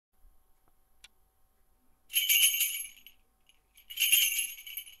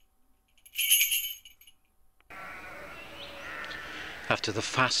after the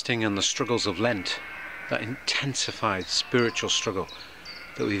fasting and the struggles of Lent, that intensified spiritual struggle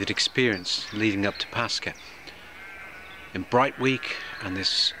that we've experienced leading up to Pascha. In Bright Week and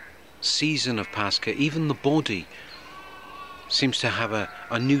this season of Pascha, even the body seems to have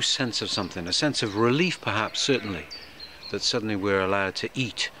a new sense of something, a sense of relief perhaps, certainly, that suddenly we're allowed to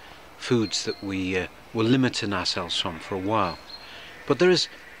eat foods that we were limiting ourselves from for a while. But there is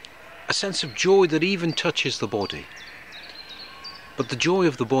a sense of joy that even touches the body. But the joy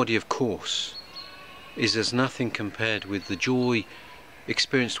of the body, of course, is as nothing compared with the joy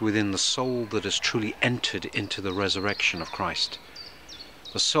experienced within the soul that has truly entered into the resurrection of Christ.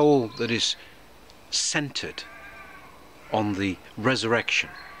 The soul that is centered on the resurrection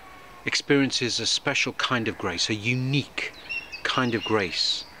experiences a special kind of grace, a unique kind of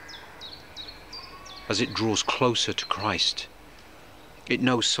grace. As it draws closer to Christ, it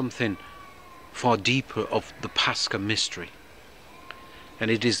knows something far deeper of the Pascha mystery. And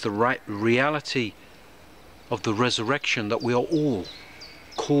it is the reality of the resurrection that we are all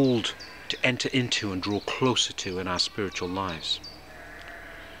called to enter into and draw closer to in our spiritual lives.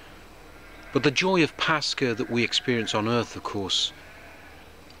 But the joy of Pascha that we experience on earth, of course,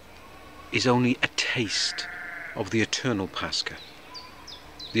 is only a taste of the eternal Pascha.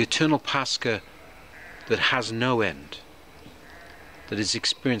 The eternal Pascha that has no end, that is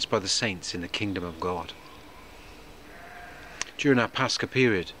experienced by the saints in the kingdom of God. During our Pascha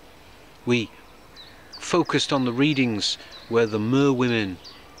period, we focused on the readings where the myrrh women,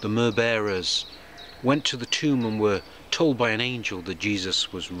 the myrrh bearers, went to the tomb and were told by an angel that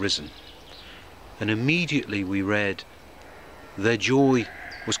Jesus was risen. And immediately we read their joy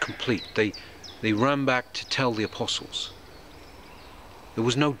was complete. They ran back to tell the apostles. There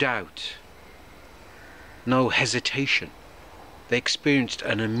was no doubt, no hesitation. They experienced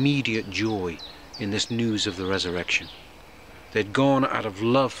an immediate joy in this news of the resurrection. They'd gone out of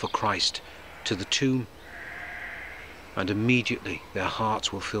love for Christ to the tomb, and immediately their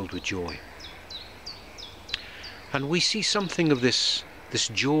hearts were filled with joy. And we see something of this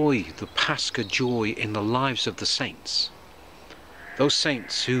joy, the Pascha joy, in the lives of the saints. Those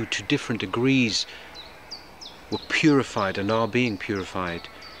saints who, to different degrees, were purified and are being purified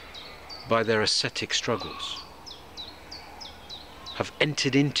by their ascetic struggles, have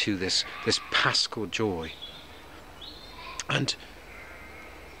entered into this paschal joy. And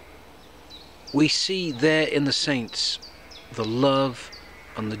we see there in the saints the love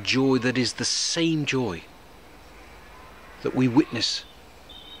and the joy that is the same joy that we witness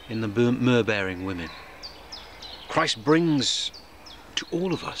in the myrrh-bearing women. Christ brings to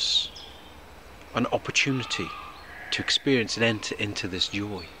all of us an opportunity to experience and enter into this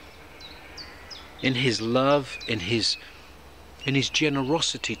joy. In his love, in his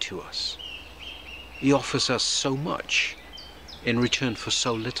generosity to us, he offers us so much in return for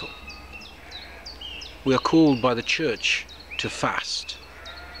so little. We are called by the church to fast,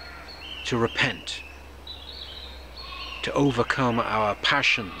 to repent, to overcome our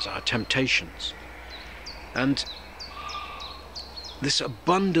passions, our temptations. And this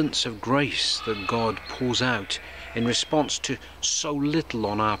abundance of grace that God pours out in response to so little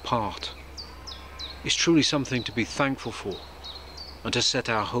on our part is truly something to be thankful for and to set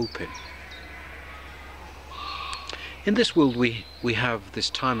our hope in. In this world we have this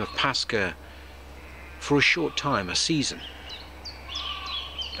time of Pascha for a short time, a season.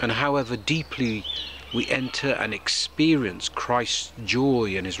 And however deeply we enter and experience Christ's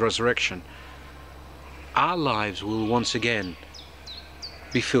joy in his resurrection, our lives will once again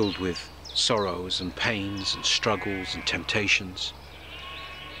be filled with sorrows and pains and struggles and temptations.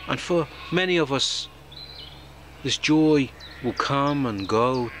 And for many of us, this joy will come and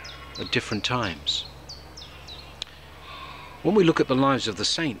go at different times. When we look at the lives of the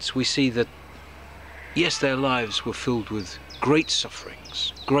saints, we see that, yes, their lives were filled with great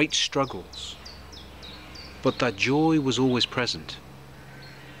sufferings, great struggles, but that joy was always present.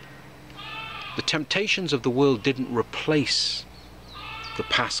 The temptations of the world didn't replace the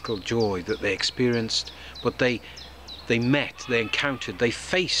paschal joy that they experienced, but they met, they encountered, they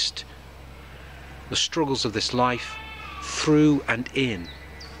faced the struggles of this life through and in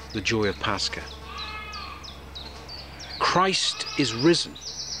the joy of Pascha. Christ is risen,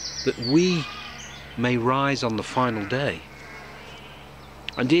 that we may rise on the final day.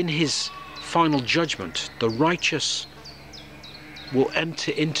 And in his final judgment, the righteous will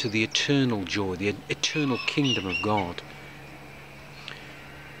enter into the eternal joy, the eternal kingdom of God.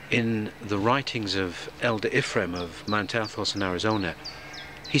 In the writings of Elder Ephraim of Mount Athos in Arizona,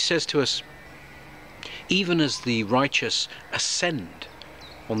 he says to us, even as the righteous ascend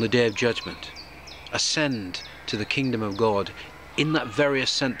on the day of judgment, ascend to the kingdom of God, in that very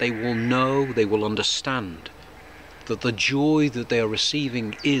ascent they will know, they will understand that the joy that they are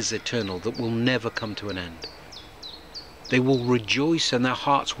receiving is eternal, that will never come to an end. They will rejoice and their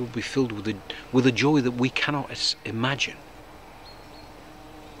hearts will be filled with a joy that we cannot imagine,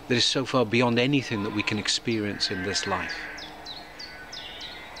 that is so far beyond anything that we can experience in this life.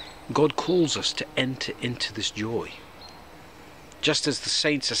 God calls us to enter into this joy. Just as the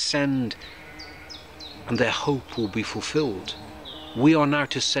saints ascend and their hope will be fulfilled, we are now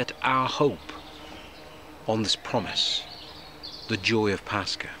to set our hope on this promise, the joy of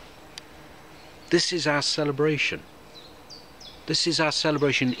Pascha. This is our celebration. This is our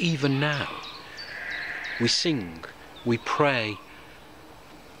celebration even now. We sing, we pray,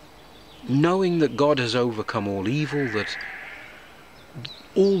 knowing that God has overcome all evil, that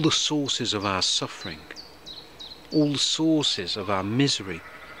all the sources of our suffering, all the sources of our misery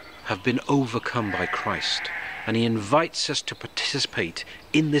have been overcome by Christ, and he invites us to participate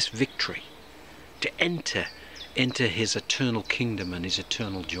in this victory, to enter into his eternal kingdom and his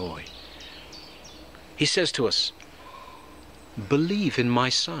eternal joy. He says to us, believe in my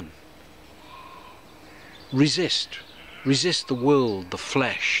Son. Resist the world, the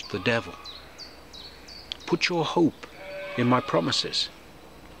flesh, the devil. Put your hope in my promises.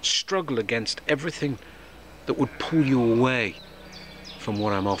 Struggle against everything that would pull you away from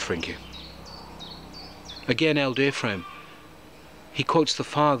what I'm offering you. Again, Elder Ephraim, he quotes the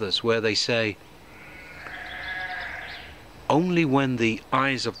Fathers where they say, only when the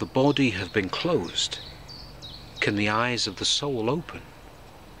eyes of the body have been closed can the eyes of the soul open.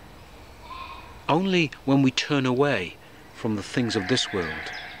 Only when we turn away from the things of this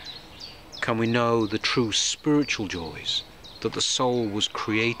world can we know the true spiritual joys that the soul was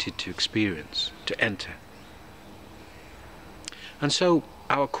created to experience, to enter. And so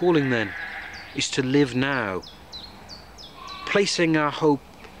our calling then is to live now, placing our hope,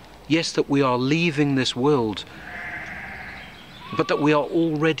 yes, that we are leaving this world, but that we are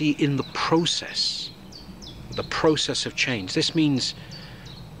already in the process of change. This means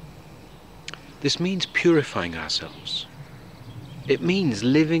purifying ourselves. It means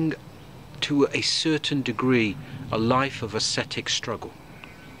living to a certain degree a life of ascetic struggle.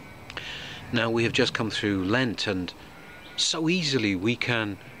 Now we have just come through Lent, and so easily we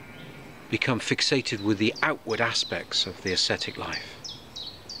can become fixated with the outward aspects of the ascetic life.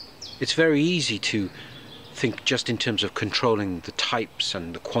 It's very easy to think just in terms of controlling the types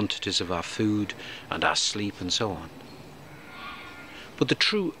and the quantities of our food and our sleep and so on. But the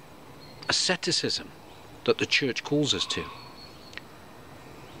true asceticism that the Church calls us to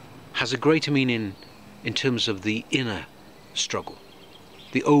has a greater meaning in terms of the inner struggle,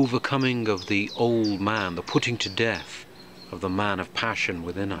 the overcoming of the old man, the putting to death of the man of passion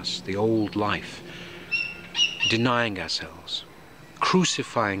within us, the old life, denying ourselves,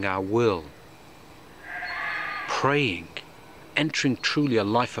 crucifying our will, praying, entering truly a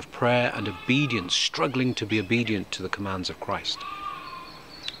life of prayer and obedience, struggling to be obedient to the commands of Christ.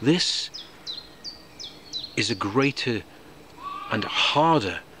 This is a greater and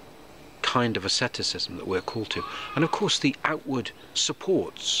harder kind of asceticism that we're called to. And of course the outward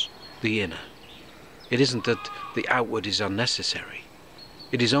supports the inner. It isn't that the outward is unnecessary.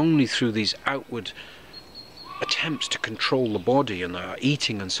 It is only through these outward attempts to control the body and our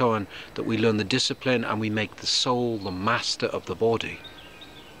eating and so on that we learn the discipline and we make the soul the master of the body.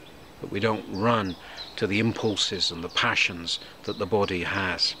 That we don't run to the impulses and the passions that the body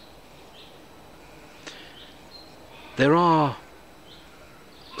has. There are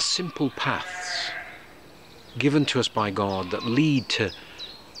simple paths given to us by God that lead to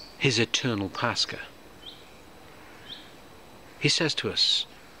his eternal Pascha. He says to us,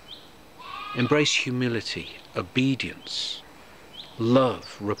 embrace humility, obedience,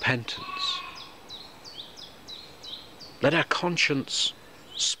 love, repentance. Let our conscience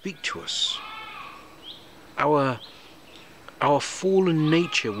speak to us. Our fallen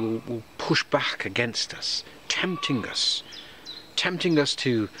nature will push back against us, tempting us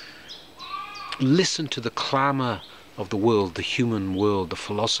to listen to the clamour of the world, the human world, the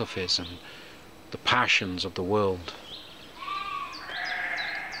philosophies and the passions of the world.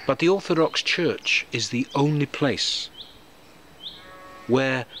 But the Orthodox Church is the only place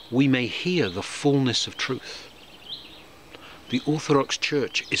where we may hear the fullness of truth. The Orthodox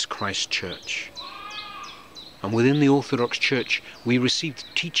Church is Christ's church. And within the Orthodox Church we receive the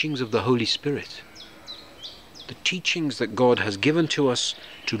teachings of the Holy Spirit. The teachings that God has given to us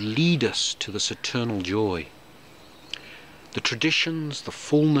to lead us to this eternal joy. The traditions, the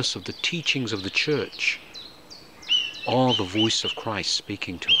fullness of the teachings of the Church are the voice of Christ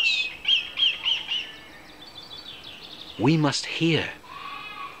speaking to us. We must hear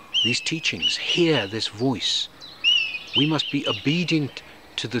these teachings, hear this voice. We must be obedient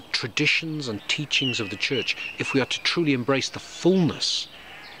to the traditions and teachings of the church if we are to truly embrace the fullness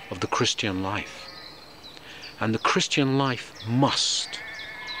of the Christian life. And the Christian life must,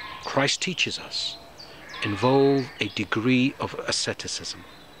 Christ teaches us, involve a degree of asceticism,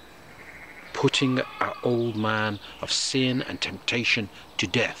 putting our old man of sin and temptation to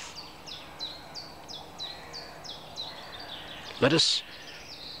death. Let us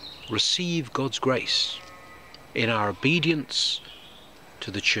receive God's grace in our obedience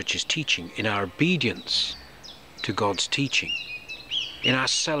to the church's teaching, in our obedience to God's teaching, in our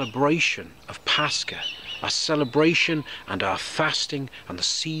celebration of Pascha, our celebration and our fasting and the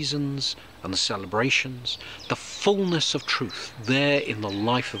seasons and the celebrations, the fullness of truth there in the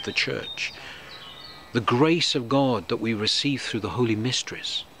life of the church, the grace of God that we receive through the holy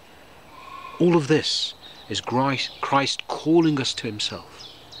mysteries. All of this is Christ calling us to himself.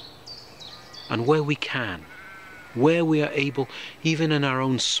 And where we can, where we are able, even in our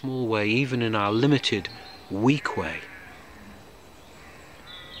own small way, even in our limited, weak way,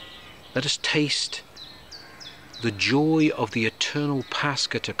 let us taste the joy of the eternal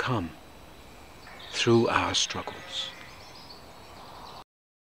Pascha to come through our struggles.